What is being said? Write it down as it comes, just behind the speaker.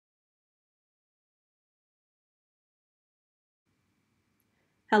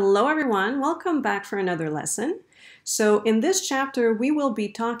Hello everyone, welcome back for another lesson. So in this chapter we will be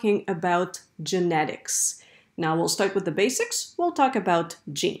talking about genetics. Now we'll start with the basics, we'll talk about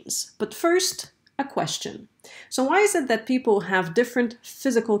genes. But first, a question. So why is it that people have different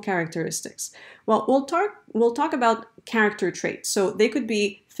physical characteristics? Well, we'll talk about character traits. So they could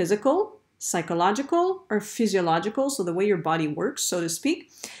be physical, psychological, or physiological, so the way your body works, so to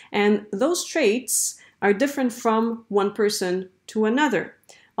speak. And those traits are different from one person to another.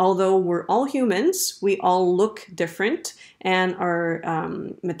 Although we're all humans, we all look different, and our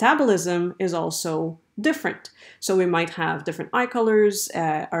metabolism is also different. So we might have different eye colors,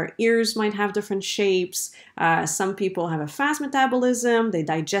 our ears might have different shapes. Some people have a fast metabolism, they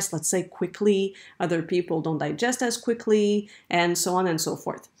digest, let's say, quickly. Other people don't digest as quickly, and so on and so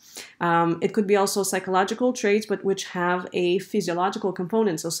forth. It could be also psychological traits, but which have a physiological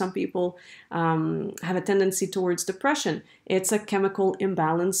component. So some people have a tendency towards depression. It's a chemical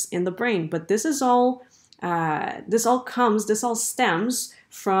imbalance in the brain. But this all stems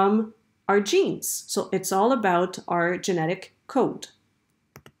from our genes. So it's all about our genetic code.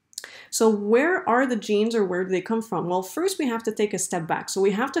 So where are the genes, or where do they come from? Well, first we have to take a step back. So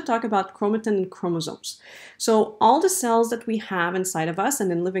we have to talk about chromatin and chromosomes. So all the cells that we have inside of us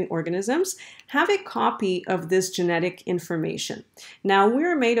and in living organisms have a copy of this genetic information. Now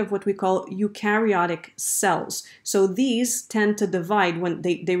we're made of what we call eukaryotic cells. So these tend to divide when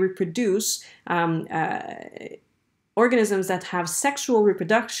they reproduce. Organisms that have sexual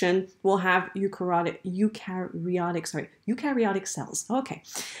reproduction will have eukaryotic cells. Okay,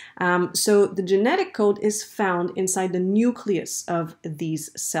 so the genetic code is found inside the nucleus of these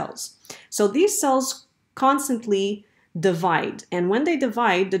cells. So these cells constantly divide, and when they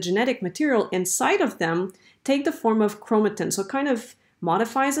divide, the genetic material inside of them take the form of chromatin. So it kind of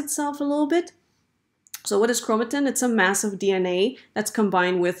modifies itself a little bit. So what is chromatin? It's a mass of DNA that's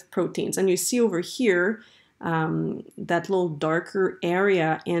combined with proteins, and you see over here that little darker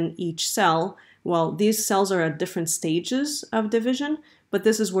area in each cell. Well, these cells are at different stages of division, but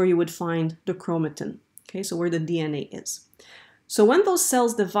this is where you would find the chromatin, okay, so where the DNA is. So when those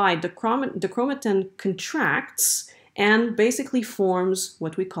cells divide, the chromatin contracts and basically forms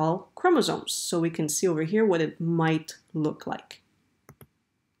what we call chromosomes. So we can see over here what it might look like.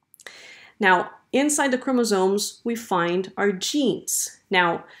 Now, inside the chromosomes, we find our genes.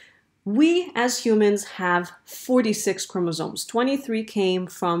 Now, we as humans have 46 chromosomes. 23 came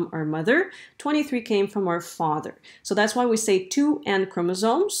from our mother, 23 came from our father. So that's why we say 2n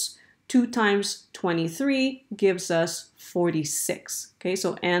chromosomes. 2 times 23 gives us 46. Okay,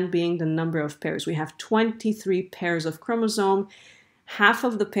 so n being the number of pairs. We have 23 pairs of chromosome. Half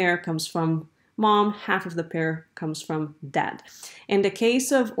of the pair comes from mom, half of the pair comes from dad. In the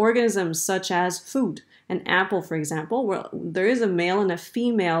case of organisms such as food, an apple, for example, well, there is a male and a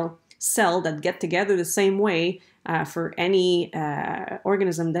female cell that get together the same way for any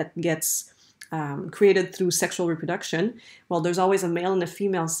organism that gets created through sexual reproduction. Well, there's always a male and a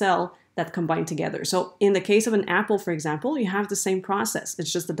female cell that combine together. So in the case of an apple, for example, you have the same process.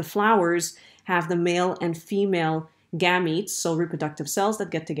 It's just that the flowers have the male and female gametes, so reproductive cells that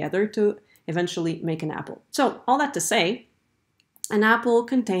get together to eventually make an apple. So all that to say, an apple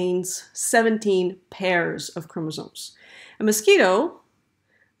contains 17 pairs of chromosomes. A mosquito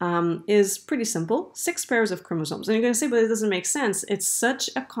is pretty simple, 6 pairs of chromosomes. And you're going to say, but it doesn't make sense. It's such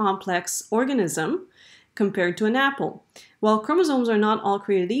a complex organism compared to an apple. Well, chromosomes are not all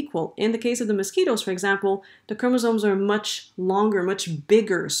created equal. In the case of the mosquitoes, for example, the chromosomes are much longer, much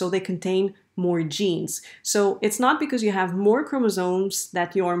bigger, so they contain more genes. So it's not because you have more chromosomes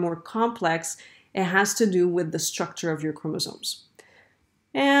that you are more complex. It has to do with the structure of your chromosomes.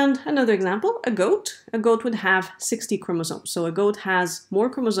 And another example, a goat. A goat would have 60 chromosomes. So a goat has more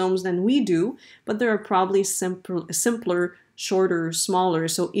chromosomes than we do, but they are probably simpler, shorter, smaller,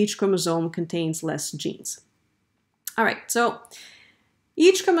 so each chromosome contains less genes. All right, so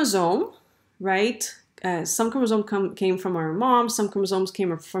each chromosome, right, some chromosomes came from our mom, some chromosomes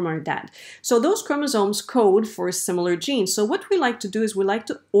came from our dad. So those chromosomes code for similar genes. So what we like to do is we like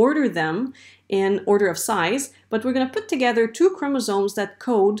to order them in order of size, but we're going to put together 2 chromosomes that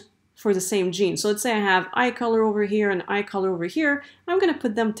code for the same gene. So let's say I have eye color over here and eye color over here. I'm going to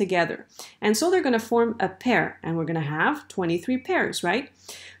put them together. And so they're going to form a pair, and we're going to have 23 pairs, right?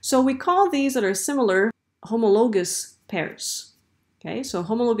 So we call these that are similar homologous pairs. Okay, so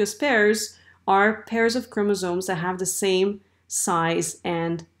homologous pairs are pairs of chromosomes that have the same size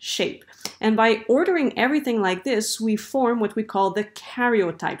and shape. And by ordering everything like this, we form what we call the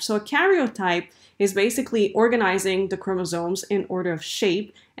karyotype. So a karyotype is basically organizing the chromosomes in order of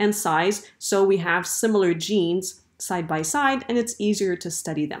shape and size, so we have similar genes side by side, and it's easier to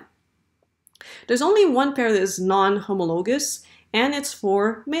study them. There's only one pair that is non-homologous, and it's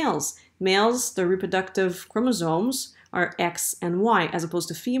for males. Males, the reproductive chromosomes are X and Y, as opposed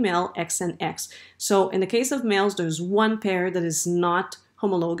to female, X and X. So in the case of males, there's one pair that is not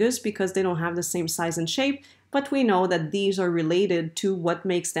homologous because they don't have the same size and shape, but we know that these are related to what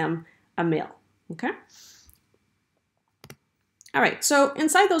makes them a male, okay? All right, so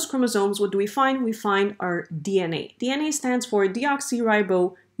inside those chromosomes, what do we find? We find our DNA. DNA stands for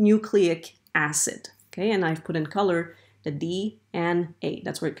deoxyribonucleic acid, okay? And I've put in color the D and A,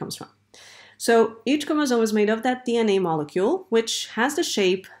 that's where it comes from. So each chromosome is made of that DNA molecule, which has the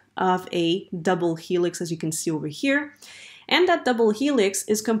shape of a double helix, as you can see over here. And that double helix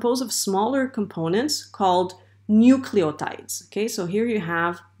is composed of smaller components called nucleotides. Okay, so here you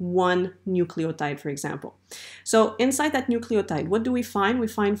have one nucleotide, for example. So inside that nucleotide, what do we find? We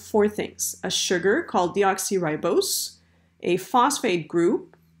find four things: a sugar called deoxyribose, a phosphate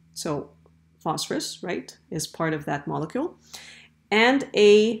group, so phosphorus, right, is part of that molecule, and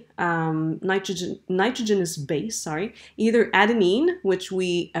a nitrogenous base, either adenine, which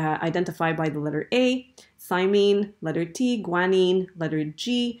we identify by the letter A, thymine, letter T, guanine, letter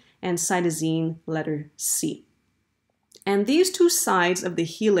G, and cytosine, letter C. And these two sides of the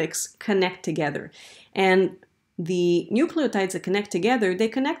helix connect together. And the nucleotides that connect together, they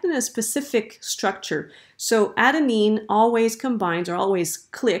connect in a specific structure. So adenine always combines or always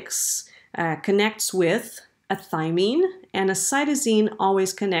connects with a thymine, and a cytosine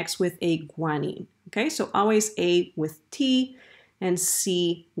always connects with a guanine. Okay, so always A with T and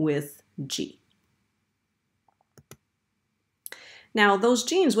C with G. Now, those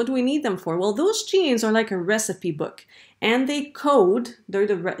genes, what do we need them for? Well, those genes are like a recipe book, and they code,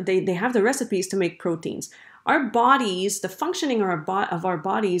 they have the recipes to make proteins. Our bodies, the functioning of our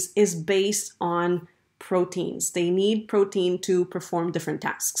bodies is based on proteins. They need protein to perform different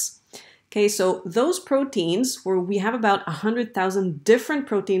tasks. Okay, so those proteins, where we have about 100,000 different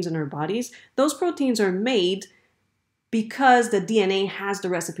proteins in our bodies, those proteins are made because the DNA has the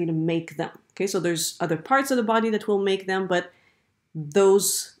recipe to make them. Okay, so there's other parts of the body that will make them, but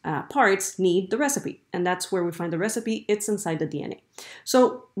those parts need the recipe, and that's where we find the recipe. It's inside the DNA.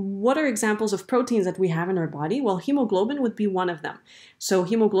 So what are examples of proteins that we have in our body? Well, hemoglobin would be one of them. So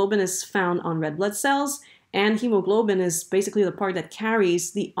hemoglobin is found on red blood cells, and hemoglobin is basically the part that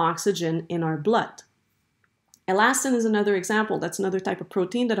carries the oxygen in our blood. Elastin is another example. That's another type of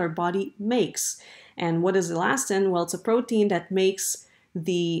protein that our body makes. And what is elastin? Well, it's a protein that makes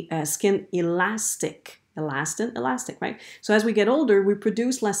the skin elastic. Elastin, elastic, right? So as we get older, we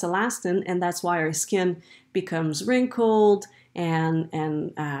produce less elastin, and that's why our skin becomes wrinkled and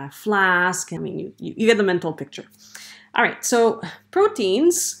flask. I mean, you get the mental picture. All right, so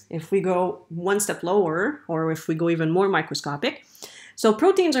proteins, if we go one step lower, or if we go even more microscopic, so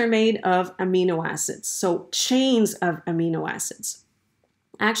proteins are made of amino acids, so chains of amino acids.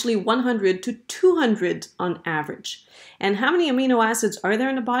 Actually 100 to 200 on average. And how many amino acids are there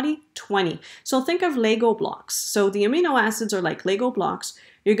in the body? 20. So think of Lego blocks. So the amino acids are like Lego blocks.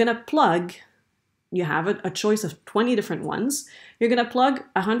 You're going to plug, you have a choice of 20 different ones. You're going to plug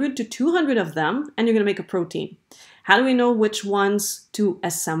 100 to 200 of them, and you're going to make a protein. How do we know which ones to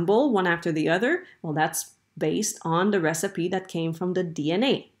assemble one after the other? Well, that's based on the recipe that came from the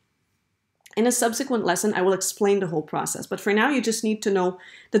DNA. In a subsequent lesson, I will explain the whole process, but for now, you just need to know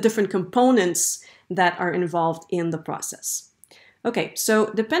the different components that are involved in the process. Okay,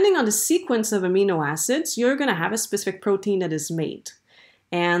 so depending on the sequence of amino acids, you're going to have a specific protein that is made.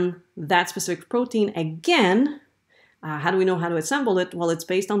 And that specific protein, again, how do we know how to assemble it? Well, it's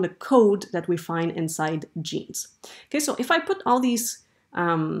based on the code that we find inside genes. Okay, so if I put all these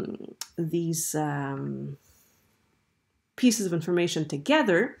pieces of information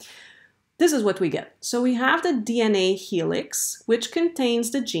together, this is what we get. So we have the DNA helix, which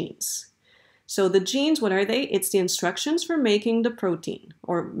contains the genes. So the genes, what are they? It's the instructions for making the protein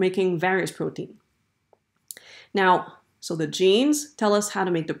or making various protein. Now, so the genes tell us how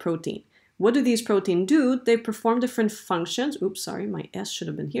to make the protein. What do these proteins do? They perform different functions. Oops, sorry, my S should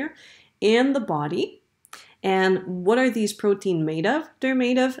have been here. In the body. And what are these proteins made of? They're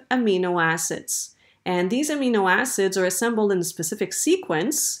made of amino acids. And these amino acids are assembled in a specific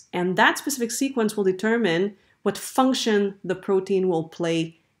sequence, and that specific sequence will determine what function the protein will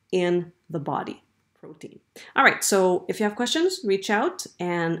play in the body. Protein. All right, so if you have questions, reach out,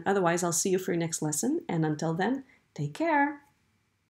 and otherwise I'll see you for your next lesson. And until then, take care.